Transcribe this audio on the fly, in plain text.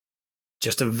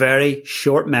Just a very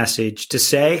short message to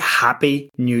say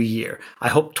Happy New Year. I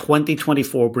hope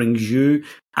 2024 brings you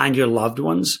and your loved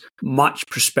ones much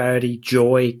prosperity,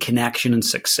 joy, connection, and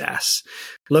success.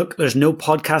 Look, there's no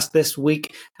podcast this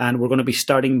week, and we're going to be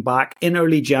starting back in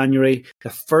early January. The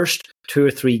first 2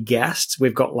 or 3 guests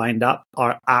we've got lined up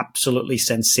are absolutely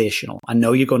sensational. I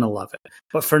know you're going to love it.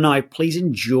 But for now, please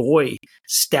enjoy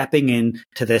stepping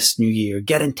into this new year.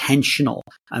 Get intentional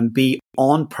and be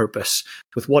on purpose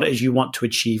with what it is you want to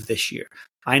achieve this year.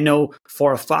 I know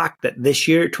for a fact that this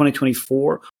year,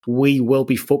 2024, we will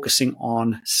be focusing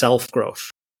on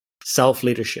self-growth,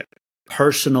 self-leadership,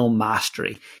 personal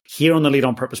mastery. Here on the Lead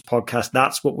on Purpose podcast,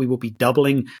 that's what we will be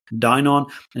doubling down on.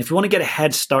 And if you want to get a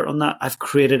head start on that, I've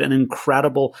created an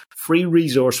incredible free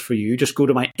resource for you. Just go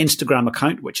to my Instagram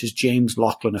account, which is James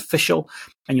Laughlin Official,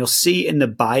 and you'll see in the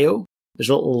bio, there's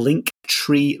a little link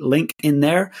tree link in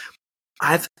there.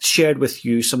 I've shared with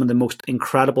you some of the most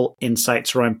incredible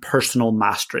insights around personal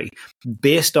mastery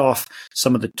based off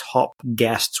some of the top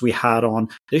guests we had on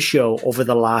the show over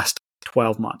the last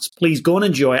 12 months. Please go and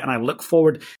enjoy it, and I look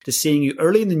forward to seeing you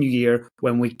early in the new year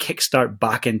when we kickstart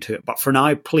back into it. But for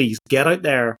now, please get out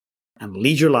there and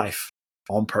lead your life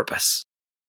on purpose.